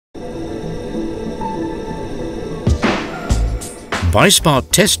Bispart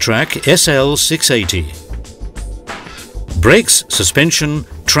Test Track SL680. Brakes, suspension,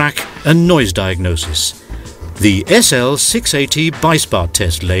 track and noise diagnosis. The SL680 Bispart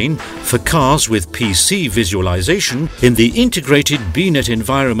test lane for cars with PC visualization in the integrated BNet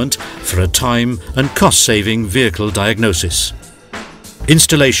environment for a time and cost-saving vehicle diagnosis.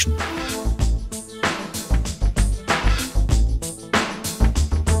 Installation.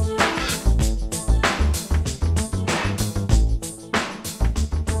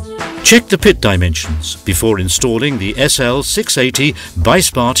 Check the pit dimensions before installing the SL680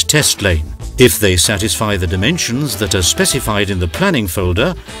 Bispart test lane. If they satisfy the dimensions that are specified in the planning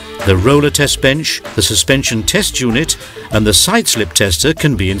folder, the roller test bench, the suspension test unit and the side slip tester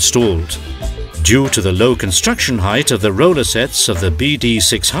can be installed. Due to the low construction height of the roller sets of the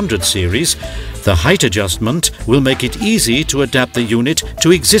BD600 series, the height adjustment will make it easy to adapt the unit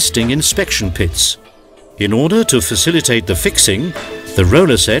to existing inspection pits. In order to facilitate the fixing, the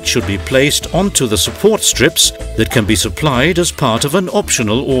roller set should be placed onto the support strips that can be supplied as part of an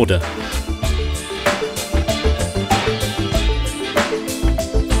optional order.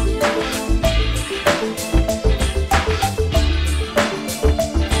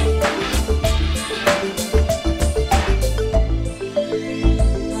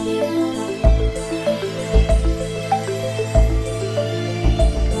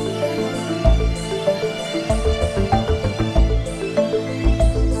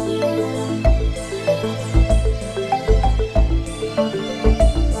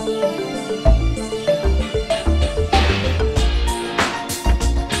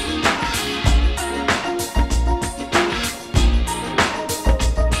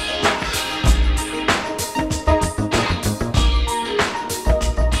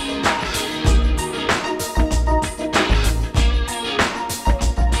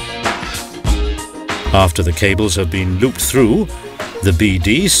 After the cables have been looped through, the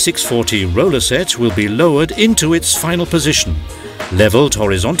BD640 roller set will be lowered into its final position, levelled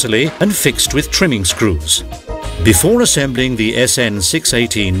horizontally and fixed with trimming screws. Before assembling the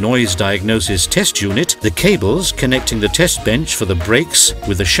SN680 noise diagnosis test unit, the cables connecting the test bench for the brakes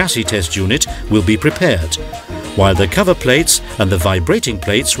with the chassis test unit will be prepared, while the cover plates and the vibrating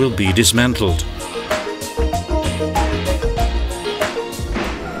plates will be dismantled.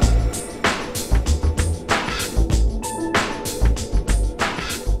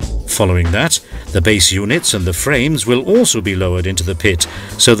 Following that, the base units and the frames will also be lowered into the pit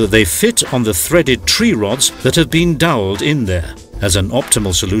so that they fit on the threaded tree rods that have been dowelled in there. As an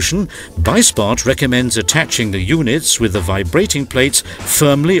optimal solution, Bispart recommends attaching the units with the vibrating plates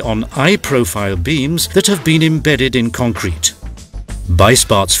firmly on I-profile beams that have been embedded in concrete.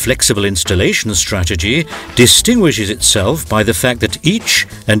 Bispart's flexible installation strategy distinguishes itself by the fact that each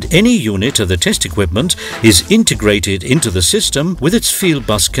and any unit of the test equipment is integrated into the system with its field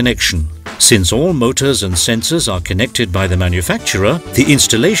bus connection. Since all motors and sensors are connected by the manufacturer, the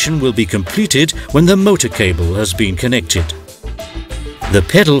installation will be completed when the motor cable has been connected. The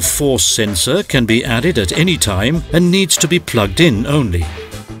pedal force sensor can be added at any time and needs to be plugged in only.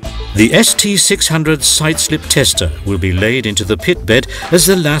 The ST600 side slip tester will be laid into the pit bed as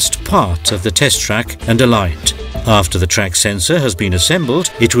the last part of the test track and aligned. After the track sensor has been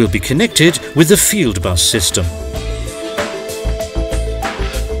assembled, it will be connected with the field bus system.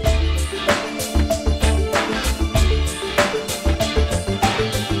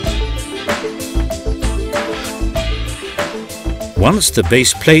 Once the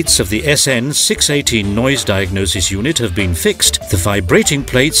base plates of the SN680 noise diagnosis unit have been fixed, the vibrating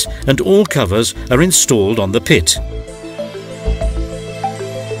plates and all covers are installed on the pit.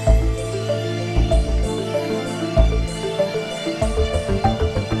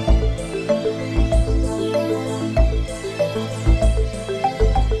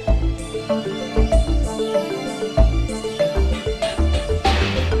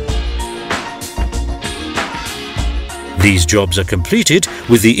 These jobs are completed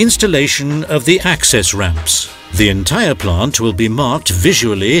with the installation of the access ramps. The entire plant will be marked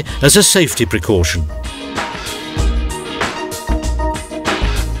visually as a safety precaution.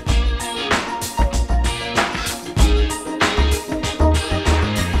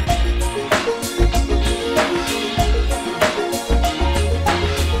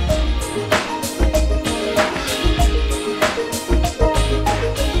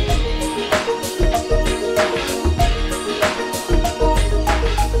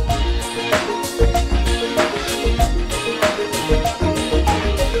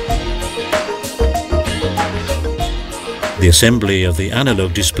 The assembly of the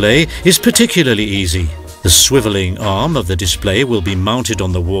analog display is particularly easy. The swiveling arm of the display will be mounted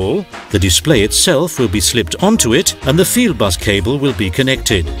on the wall, the display itself will be slipped onto it, and the field bus cable will be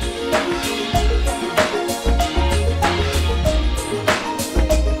connected.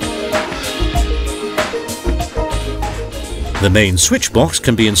 The main switch box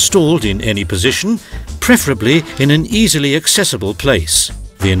can be installed in any position, preferably in an easily accessible place.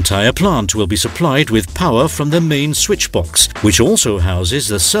 The entire plant will be supplied with power from the main switch box, which also houses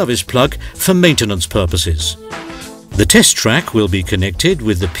the service plug for maintenance purposes. The test track will be connected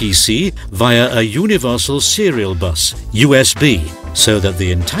with the PC via a universal serial bus, USB, so that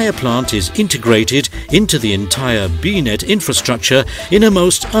the entire plant is integrated into the entire BNet infrastructure in a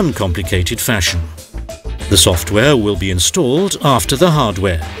most uncomplicated fashion. The software will be installed after the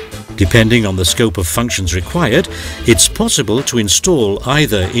hardware. Depending on the scope of functions required, it's possible to install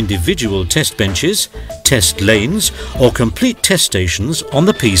either individual test benches, test lanes, or complete test stations on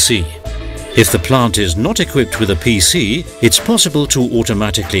the PC. If the plant is not equipped with a PC, it's possible to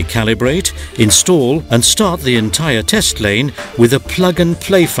automatically calibrate, install and start the entire test lane with a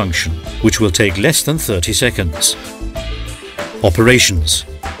plug-and-play function, which will take less than 30 seconds. Operations.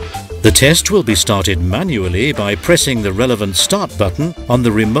 The test will be started manually by pressing the relevant start button on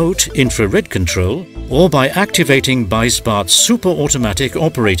the remote infrared control or by activating BiSpart's super automatic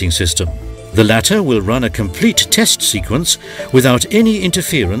operating system. The latter will run a complete test sequence without any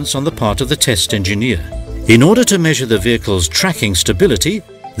interference on the part of the test engineer. In order to measure the vehicle's tracking stability,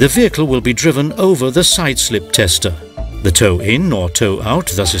 the vehicle will be driven over the side slip tester. The toe in or toe out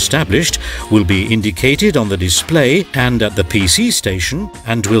thus established will be indicated on the display and at the PC station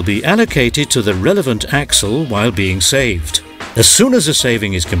and will be allocated to the relevant axle while being saved. As soon as the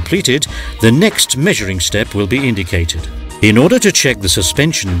saving is completed, the next measuring step will be indicated. In order to check the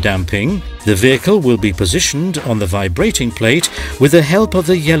suspension damping, the vehicle will be positioned on the vibrating plate with the help of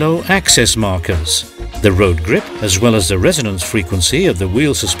the yellow access markers. The road grip, as well as the resonance frequency of the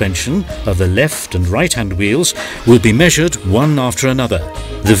wheel suspension of the left and right-hand wheels, will be measured one after another.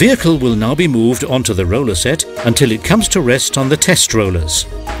 The vehicle will now be moved onto the roller set until it comes to rest on the test rollers.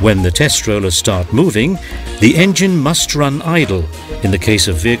 When the test rollers start moving, the engine must run idle. In the case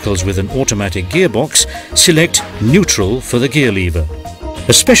of vehicles with an automatic gearbox, select neutral for the gear lever.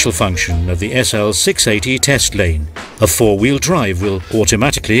 A special function of the SL680 test lane. A four-wheel drive will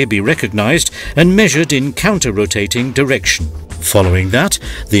automatically be recognized and measured in counter-rotating direction. Following that,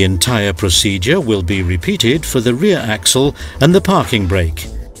 the entire procedure will be repeated for the rear axle and the parking brake.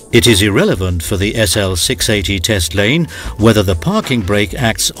 It is irrelevant for the SL680 test lane whether the parking brake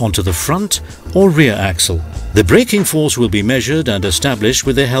acts onto the front or rear axle. The braking force will be measured and established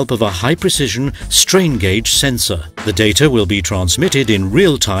with the help of a high-precision strain gauge sensor. The data will be transmitted in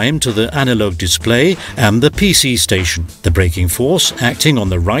real time to the analog display and the PC station. The braking force acting on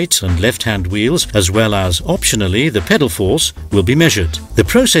the right and left-hand wheels, as well as optionally the pedal force, will be measured. The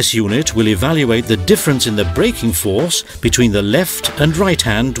process unit will evaluate the difference in the braking force between the left and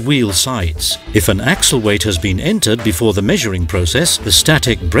right-hand wheel sides. If an axle weight has been entered before the measuring process, the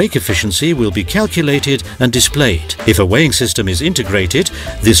static brake efficiency will be calculated and displayed. If a weighing system is integrated,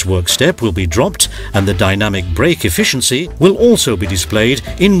 this work step will be dropped and the dynamic brake efficiency will also be displayed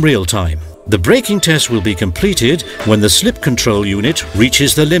in real time. The braking test will be completed when the slip control unit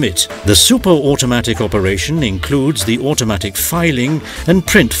reaches the limit. The super automatic operation includes the automatic filing and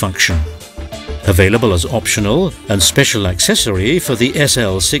print function. Available as optional and special accessory for the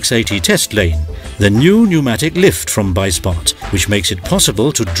SL680 test lane, the new pneumatic lift from BiSpart, which makes it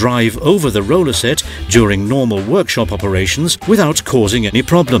possible to drive over the roller set during normal workshop operations without causing any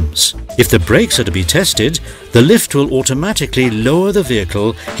problems. If the brakes are to be tested, the lift will automatically lower the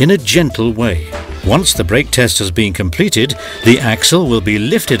vehicle in a gentle way. Once the brake test has been completed, the axle will be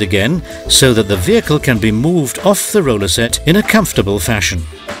lifted again so that the vehicle can be moved off the roller set in a comfortable fashion.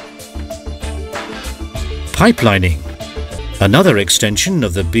 Pipelining. Another extension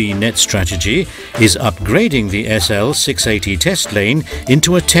of the BNet strategy is upgrading the SL680 test lane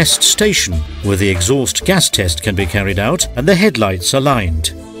into a test station where the exhaust gas test can be carried out and the headlights aligned.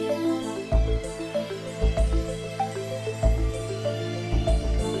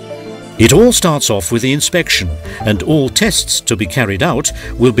 It all starts off with the inspection, and all tests to be carried out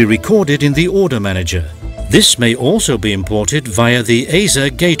will be recorded in the order manager. This may also be imported via the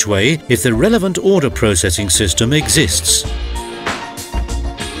ASA gateway if the relevant order processing system exists.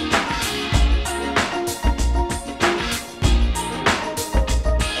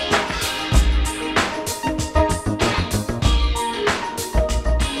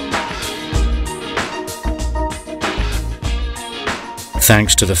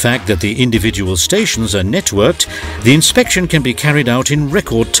 Thanks to the fact that the individual stations are networked, the inspection can be carried out in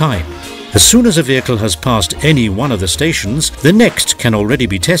record time. As soon as a vehicle has passed any one of the stations, the next can already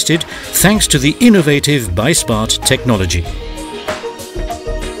be tested thanks to the innovative BiSmart technology.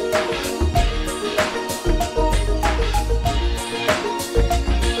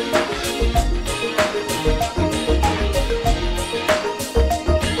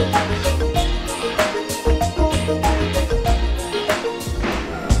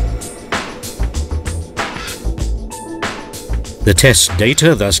 The test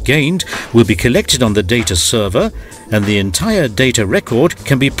data thus gained will be collected on the data server, and the entire data record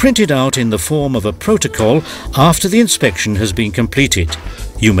can be printed out in the form of a protocol after the inspection has been completed.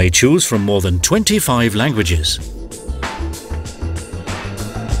 You may choose from more than 25 languages.